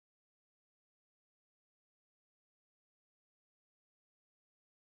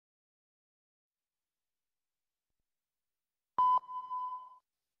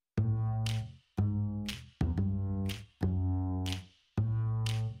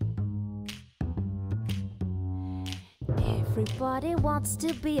Everybody wants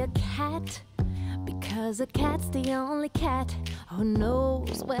to be a cat, because a cat's the only cat who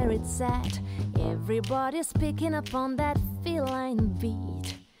knows where it's at. Everybody's picking up on that feline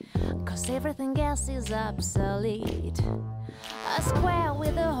beat, cause everything else is obsolete. A square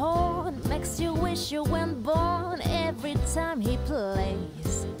with a horn makes you wish you weren't born every time he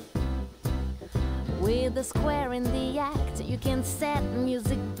plays. With a square in the act, you can set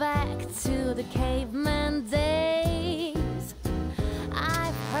music back to the caveman days.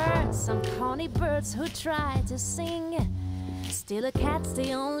 I've heard some corny birds who try to sing. Still a cat's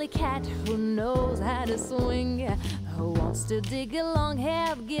the only cat who knows how to swing. Who wants to dig a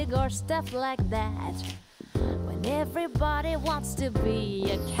long-haired gig or stuff like that, when everybody wants to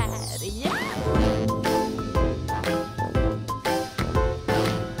be a cat, yeah!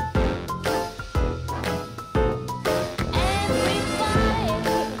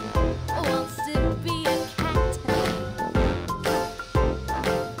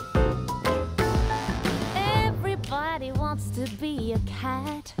 Be a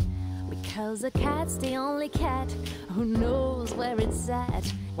cat, because a cat's the only cat who knows where it's at.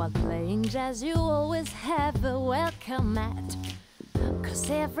 While playing jazz you always have a welcome mat, cause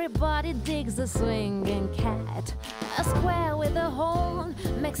everybody digs a swinging cat. A square with a horn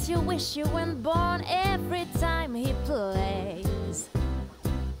makes you wish you weren't born every time he plays.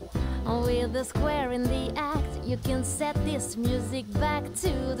 With a square in the act, you can set this music back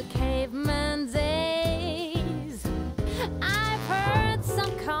to the caveman days. I've heard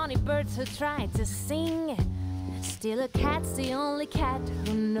some corny birds who try to sing. Still a cat's the only cat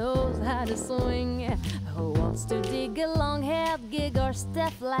who knows how to swing. Who wants to dig a long-haired gig or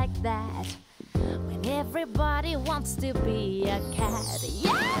stuff like that, when everybody wants to be a cat,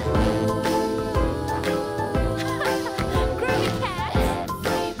 yeah!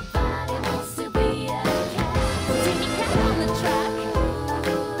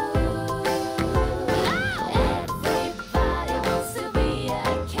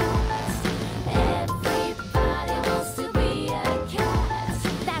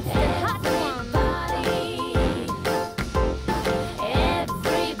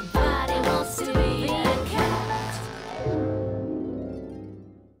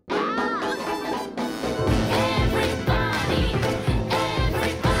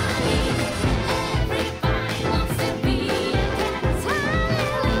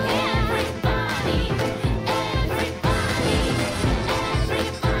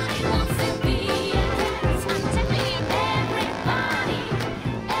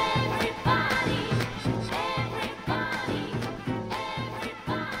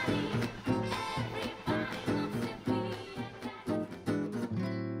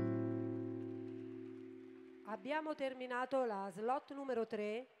 Abbiamo terminato la slot numero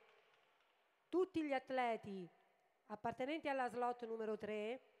 3. Tutti gli atleti appartenenti alla slot numero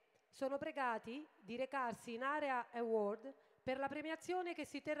 3 sono pregati di recarsi in area award per la premiazione che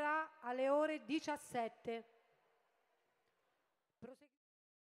si terrà alle ore 17.